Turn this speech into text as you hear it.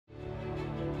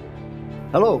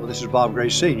Hello, this is Bob Gray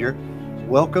Sr.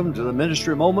 Welcome to the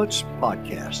Ministry Moments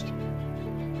podcast.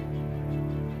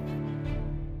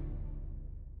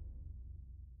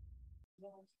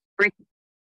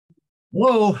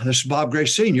 Hello, this is Bob Gray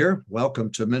Sr.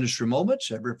 Welcome to Ministry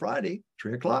Moments every Friday,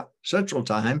 3 o'clock Central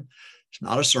Time. It's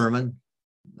not a sermon.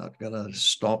 I'm not going to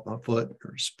stomp my foot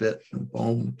or spit and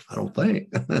foam, I don't think,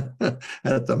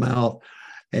 at the mouth,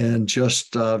 and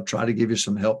just try to give you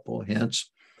some helpful hints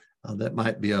that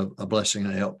might be a blessing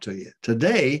and a help to you.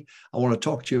 Today, I want to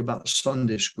talk to you about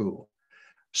Sunday school.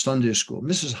 Sunday school.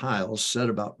 Mrs. Hiles said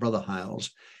about Brother Hiles,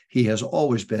 he has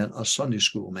always been a Sunday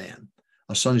school man.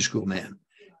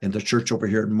 In the church over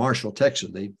here in Marshall, Texas,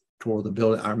 they tore the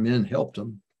building. Our men helped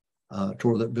them,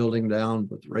 tore that building down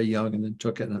with Ray Young and then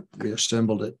took it and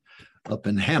reassembled it up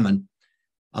in Hammond.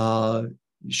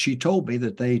 She told me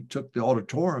that they took the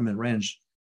auditorium and ran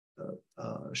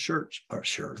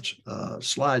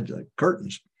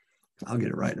curtains. I'll get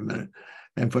it right in a minute.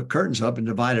 And put curtains up and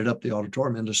divided up the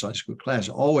auditorium into Sunday school class.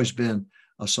 Always been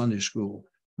a Sunday school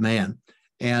man.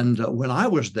 And when I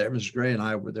was there, Mrs. Gray and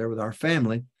I were there with our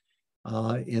family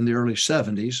in the early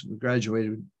 70s. We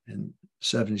graduated in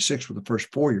 76 with the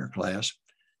first four-year class.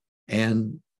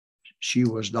 And she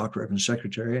was Dr. Evans'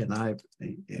 secretary, and I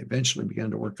eventually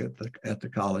began to work at the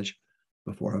college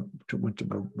before I went to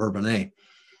Bourbonnais.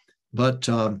 But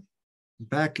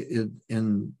back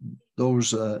in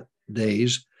those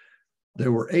days,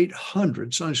 there were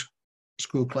 800 Sunday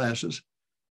school classes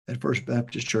at First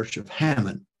Baptist Church of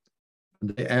Hammond.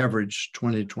 They averaged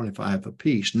 20 to 25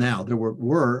 apiece. Now, there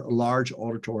were large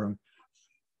auditorium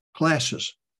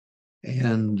classes,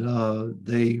 and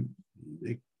they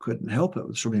couldn't help it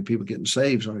with so many people getting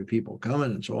saved, so many people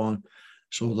coming and so on.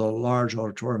 So the large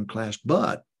auditorium class,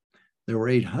 but there were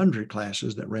 800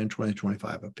 classes that ran 20,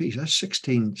 25 apiece. That's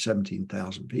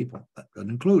 17,000 people. That doesn't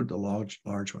include the large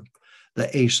one.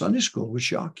 The A Sunday School would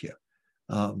shock you.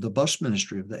 The bus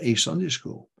ministry of the A Sunday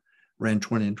School ran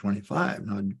 20 and 25.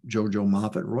 Now, Jojo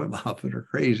Moffat and Roy Moffat are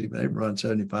crazy, but they run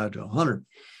 75 to 100.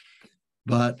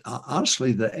 But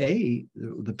honestly,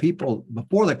 the people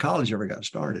before the college ever got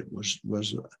started was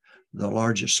the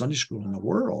largest Sunday school in the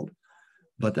world.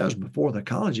 But that was before the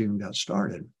college even got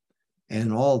started.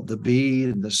 And all the B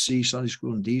and the C Sunday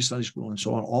school and D Sunday school and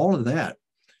so on, all of that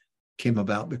came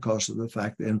about because of the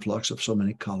fact, the influx of so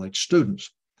many college students.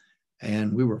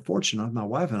 And we were fortunate, my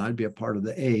wife and I, to be a part of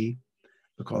the A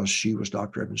because she was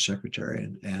Dr. Evans' secretary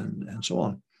and so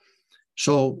on.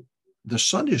 So the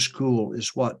Sunday school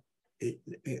is what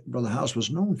Brother Hiles was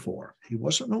known for. He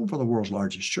wasn't known for the world's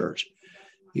largest church.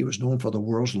 He was known for the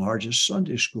world's largest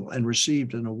Sunday school and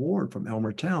received an award from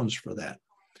Elmer Towns for that.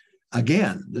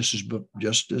 Again, this is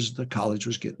just as the college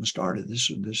was getting started.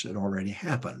 This had already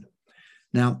happened.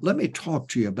 Now, let me talk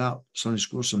to you about Sunday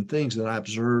school, some things that I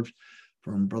observed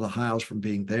from Brother Hiles from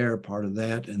being there, part of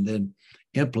that, and then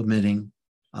implementing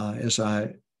as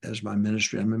my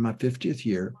ministry. I'm in my 50th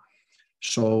year.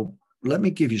 So let me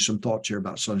give you some thoughts here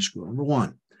about Sunday school. Number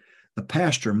one, the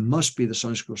pastor must be the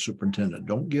Sunday school superintendent.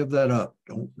 Don't give that up.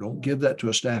 Don't give that to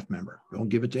a staff member. Don't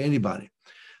give it to anybody.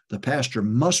 The pastor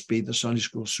must be the Sunday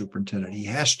school superintendent. He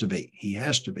has to be.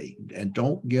 And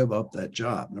don't give up that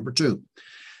job. Number two,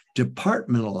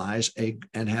 departmentalize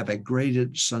and have a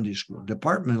graded Sunday school.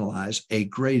 Departmentalize a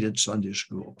graded Sunday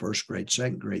school, first grade,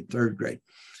 second grade, third grade.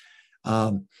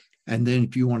 And then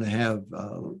if you want to have,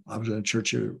 I was in a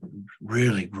church here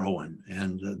really growing,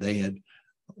 and they had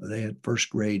first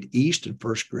grade East and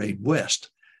first grade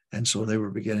West. And so they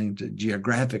were beginning to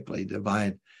geographically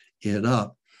divide it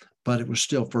up, but it was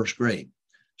still first grade.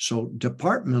 So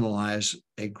departmentalize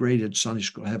a graded Sunday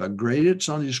school, have a graded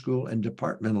Sunday school and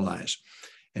departmentalize,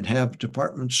 and have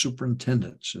department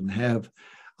superintendents and have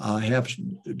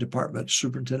department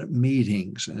superintendent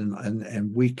meetings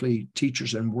and weekly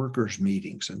teachers and workers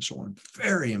meetings and so on.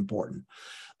 Very important.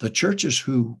 The churches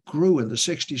who grew in the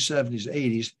 60s, 70s,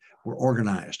 80s were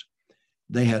organized.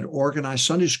 They had organized.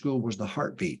 Sunday school was the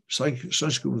heartbeat. Sunday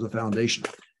school was the foundation.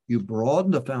 You broaden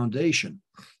the foundation,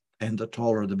 and the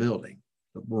taller the building.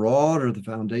 The broader the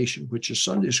foundation, which is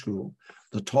Sunday school,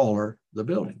 the taller the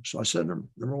building. So I said,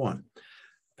 number one,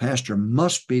 pastor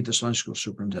must be the Sunday school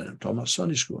superintendent. I'm talking about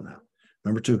Sunday school now.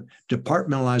 Number two,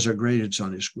 departmentalize our graded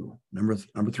Sunday school. Number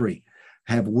three,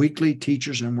 have weekly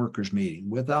teachers and workers meeting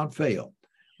without fail.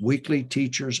 Weekly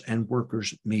teachers and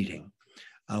workers meeting.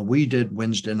 We did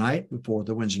Wednesday night before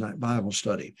the Wednesday night Bible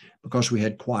study because we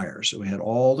had choirs. So we had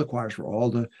all the choirs for all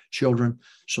the children.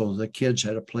 So the kids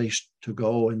had a place to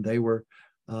go, and they were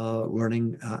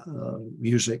learning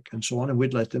music and so on. And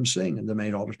we'd let them sing in the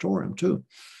main auditorium too,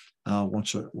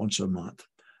 once a month.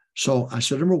 So I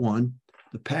said, number one,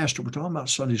 The pastor, we're talking about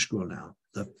Sunday school now.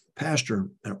 The pastor,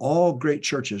 and all great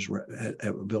churches were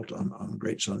built on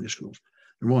great Sunday schools.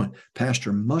 Number one,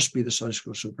 pastor must be the Sunday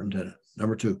school superintendent.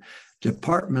 Number two,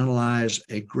 departmentalize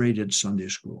a graded Sunday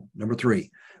school. Number three,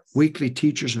 weekly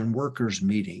teachers and workers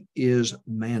meeting is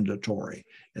mandatory.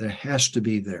 It has to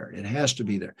be there. It has to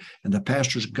be there. And the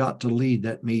pastor's got to lead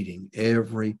that meeting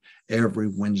every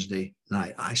Wednesday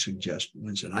night. I suggest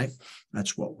Wednesday night.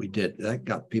 That's what we did. That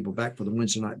got people back for the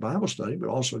Wednesday night Bible study, but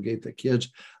also gave the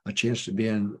kids a chance to be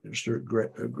in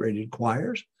graded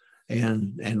choirs.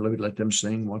 And we would let them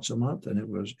sing once a month, and it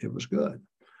was good.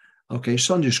 Okay,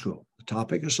 Sunday school. The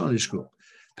topic is Sunday school.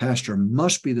 Pastor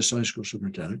must be the Sunday school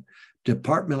superintendent.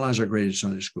 Departmentalize our graded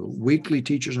Sunday school. Weekly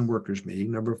teachers and workers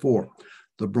meeting. Number four,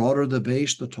 the broader the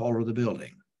base, the taller the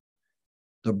building.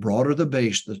 The broader the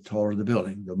base, the taller the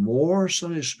building. The more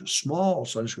small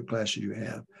Sunday school classes you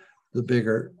have, the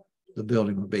bigger the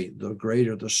building will be, the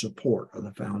greater the support or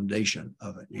the foundation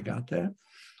of it. You got that?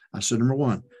 I said, number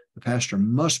one, the pastor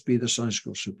must be the Sunday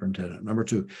school superintendent. Number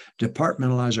two,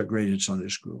 departmentalize our graded Sunday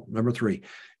school. Number three,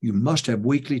 you must have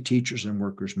weekly teachers and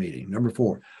workers meeting. Number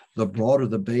four, the broader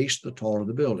the base, the taller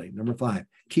the building. Number five,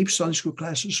 keep Sunday school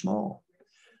classes small.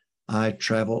 I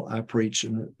travel, I preach,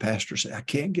 and the pastor says, I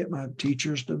can't get my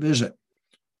teachers to visit.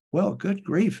 Well, good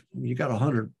grief. You got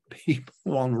 100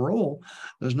 people on the roll.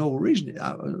 There's no reason.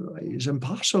 It's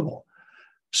impossible.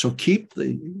 So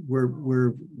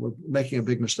we're making a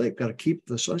big mistake. Got to keep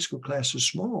the Sunday school classes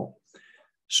small.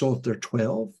 So if they're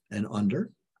 12 and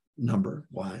under, number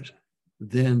wise,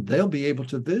 then they'll be able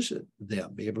to visit. They'll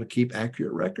be able to keep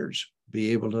accurate records,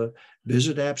 be able to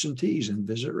visit absentees and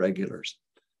visit regulars.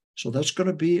 So that's going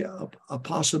to be a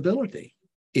possibility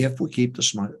if we keep the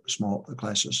small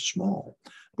classes small.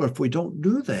 But if we don't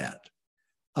do that,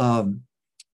 and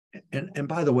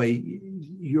by the way,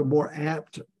 you're more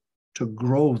apt to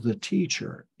grow the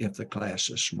teacher if the class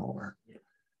is smaller.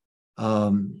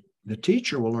 The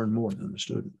teacher will learn more than the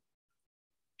student.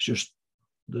 It's just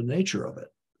the nature of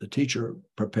it. The teacher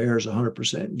prepares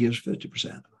 100% and gives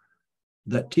 50%.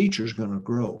 That teacher is going to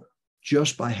grow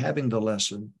just by having the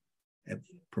lesson and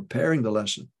preparing the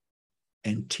lesson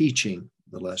and teaching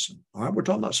the lesson. All right, we're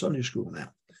talking about Sunday school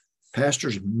now.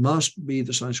 Pastors must be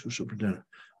the Sunday school superintendent.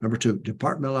 Number two,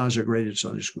 departmentalize a graded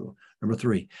Sunday school. Number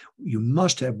three, you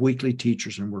must have weekly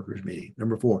teachers and workers meeting.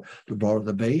 Number four, the broader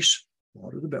the base,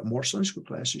 more Sunday school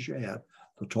classes you have,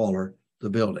 the taller the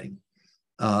building.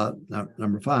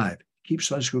 Number five, keep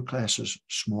Sunday school classes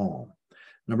small.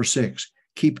 Number six,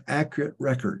 keep accurate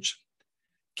records.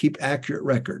 Keep accurate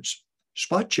records.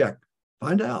 Spot check.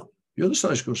 Find out. You're the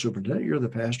Sunday school superintendent. You're the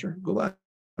pastor. Go back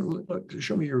and look,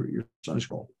 show me your Sunday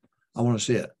school. I want to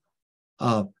see it.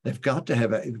 They've got to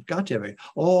have it. They're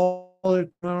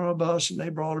on a bus and they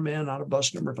brought them in out of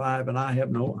bus number 5, and I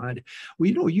have no idea.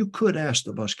 Well, you could ask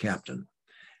the bus captain,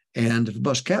 and if the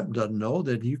bus captain doesn't know,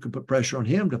 then you can put pressure on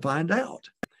him to find out.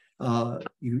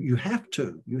 You have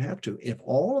to. If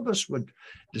all of us would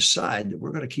decide that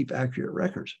we're going to keep accurate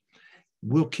records,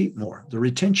 we'll keep more. The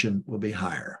retention will be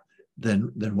higher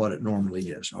than what it normally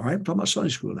is. All right, I'm talking about Sunday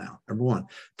school now. Number one,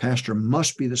 pastor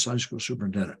must be the Sunday school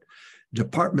superintendent.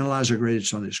 Departmentalize a graded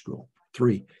Sunday school.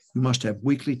 3, you must have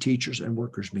weekly teachers and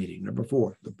workers meeting. Number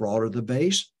 4, the broader the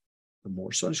base, the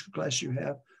more Sunday school classes you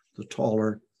have, the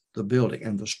taller the building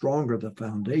and the stronger the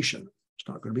foundation. It's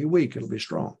not going to be weak, it'll be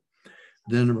strong.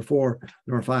 Then number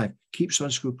 5, keep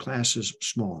Sunday school classes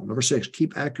small. Number 6,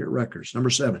 keep accurate records. Number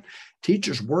 7,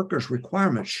 teachers' workers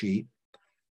requirement sheet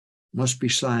must be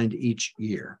signed each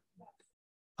year.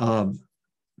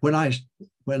 When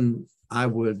I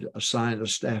would assign a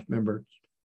staff member,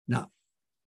 now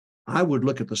I would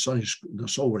look at the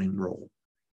soul winning roll.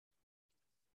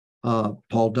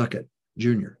 Paul Duckett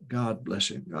Jr., God bless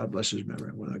him. God bless his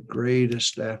memory. One of the greatest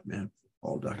staff men,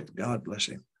 Paul Duckett. God bless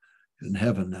him. He's in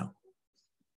heaven now.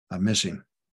 I miss him.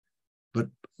 But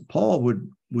Paul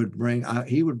would bring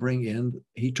in,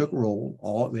 he took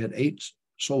roll, we had 8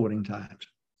 soul winning times.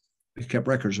 We kept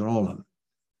records on all of them.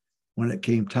 When it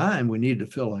came time, we needed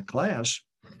to fill a class,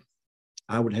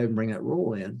 I would have him bring that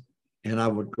roll in, and I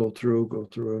would go through,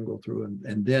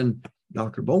 and then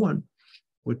Dr. Bowen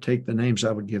would take the names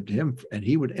I would give to him, and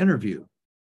he would interview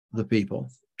the people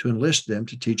to enlist them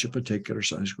to teach a particular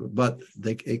Sunday school. But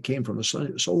it came from the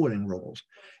soul winning rolls.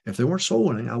 If they weren't soul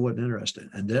winning, I wasn't interested.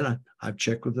 And then I'd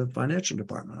check with the financial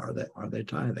department. Are they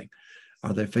tithing?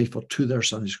 Are they faithful to their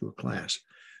Sunday school class?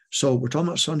 So we're talking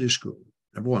about Sunday school.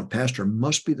 Number 1, pastor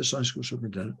must be the Sunday school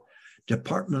superintendent.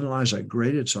 Departmentalize a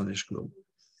graded Sunday school.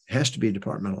 It has to be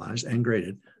departmentalized and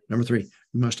graded. Number 3,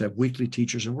 you must have weekly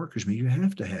teachers and workers meeting. You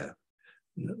have to have.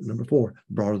 Number 4,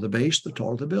 the broader the base, the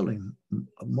taller the building.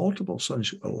 Multiple Sunday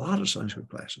school, a lot of Sunday school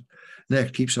classes.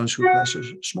 Next, keep Sunday school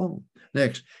classes small.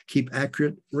 Next, keep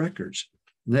accurate records.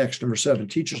 Next, number 7,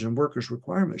 teachers and workers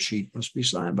requirement sheet must be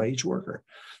signed by each worker.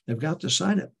 They've got to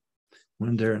sign it.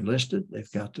 When they're enlisted,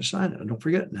 they've got to sign it. And don't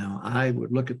forget now, I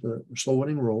would look at the soul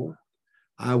winning roll.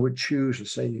 I would choose to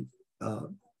say,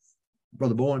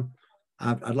 Brother Bowen,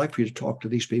 I'd like for you to talk to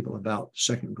these people about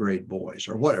 2nd grade boys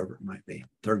or whatever it might be,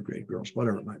 3rd grade girls,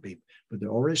 whatever it might be. But they're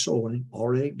already soul winning,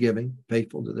 already giving,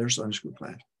 faithful to their Sunday school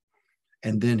class.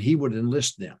 And then he would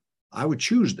enlist them. I would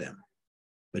choose them,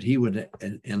 but he would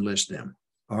enlist them.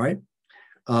 All right.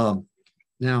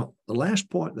 Now, the last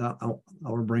point that I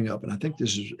want to bring up, and I think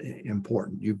this is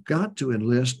important, you've got to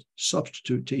enlist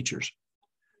substitute teachers.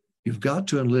 You've got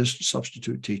to enlist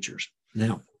substitute teachers.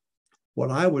 Now, what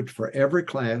I would, for every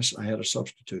class, I had a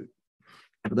substitute.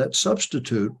 That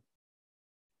substitute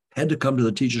had to come to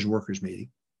the teachers' workers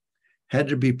meeting, had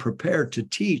to be prepared to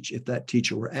teach if that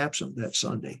teacher were absent that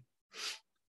Sunday.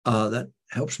 That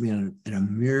helps me in a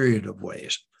myriad of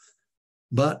ways.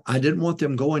 But I didn't want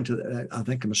them going to that. I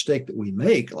think a mistake that we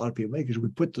make, a lot of people make, is we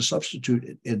put the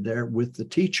substitute in there with the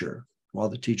teacher while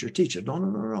the teacher teaches.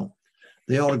 No.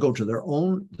 They ought to go to their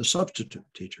own, the substitute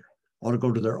teacher ought to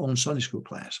go to their own Sunday school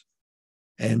class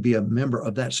and be a member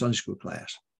of that Sunday school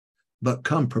class, but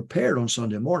come prepared on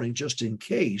Sunday morning just in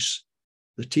case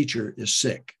the teacher is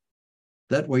sick.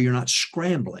 That way you're not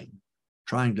scrambling,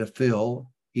 trying to fill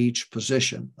each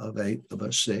position of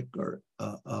a sick or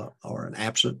an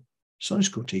absent Sunday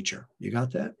school teacher. You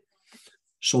got that?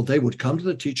 So they would come to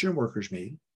the teacher and workers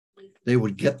meeting. They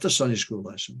would get the Sunday school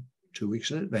lesson 2 weeks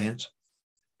in advance.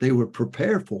 They would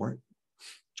prepare for it.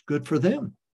 It's good for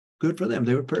them. Good for them.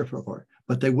 They would prepare for it.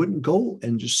 But they wouldn't go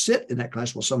and just sit in that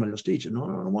class while somebody else teaches. No, I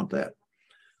don't want that.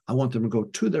 I want them to go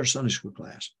to their Sunday school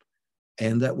class.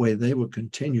 And that way they would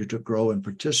continue to grow and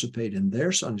participate in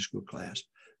their Sunday school class,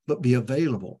 but be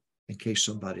available in case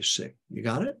somebody's sick. You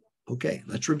got it? Okay,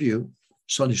 let's review.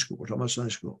 Sunday school. We're talking about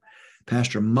Sunday school.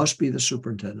 Pastor must be the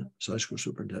superintendent, Sunday school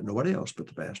superintendent, nobody else but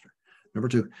the pastor. Number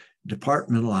 2,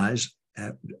 departmentalize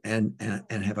and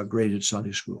have a graded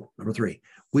Sunday school. Number 3,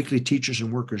 weekly teachers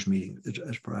and workers meeting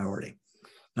as priority.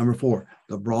 Number 4,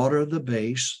 the broader the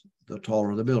base, the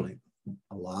taller the building.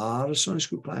 A lot of Sunday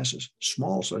school classes,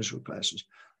 small Sunday school classes,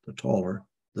 the taller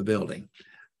the building.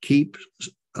 Keep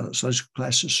Sunday school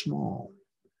classes small,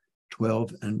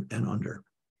 12 and under.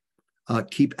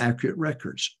 Keep accurate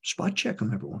records. Spot check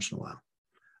them every once in a while.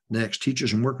 Next,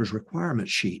 teachers and workers requirement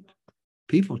sheet.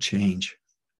 People change.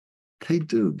 They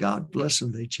do. God bless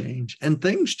them. They change. And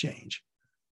things change.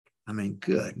 I mean,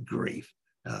 good grief.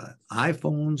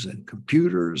 iPhones and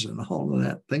computers and all of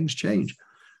that, things change.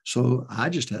 So I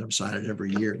just had them sign it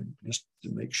every year just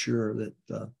to make sure that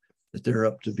that they're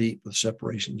up to date with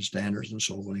separation standards and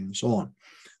soul winning and so on.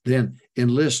 Then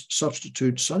enlist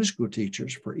substitute Sunday school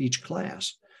teachers for each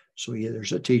class. So yeah,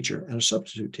 there's a teacher and a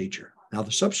substitute teacher. Now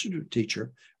the substitute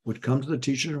teacher would come to the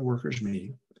teachers and workers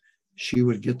meeting. She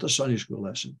would get the Sunday school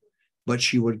lesson, but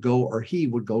she would go, or he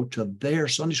would go to their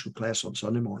Sunday school class on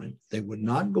Sunday morning. They would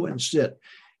not go and sit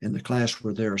in the class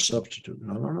where they're a substitute.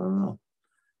 No.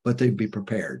 But they'd be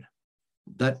prepared.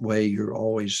 That way you're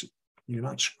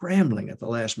not scrambling at the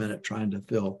last minute trying to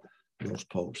fill those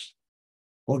posts.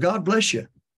 Well, God bless you.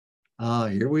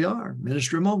 Here we are,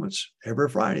 Ministry Moments, every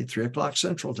Friday, 3:00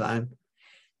 Central Time,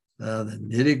 the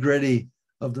nitty-gritty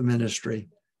of the ministry.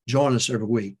 Join us every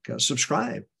week.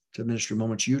 Subscribe to Ministry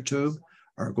Moments YouTube,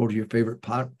 or go to your favorite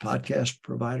podcast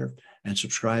provider and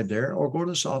subscribe there, or go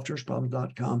to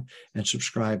softwaresproblem.com and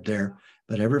subscribe there.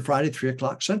 But every Friday,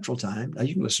 3:00 Central Time. Now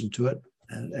you can listen to it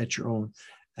at your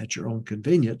own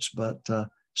convenience, but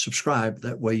subscribe.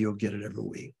 That way you'll get it every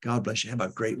week. God bless you. Have a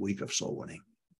great week of soul winning.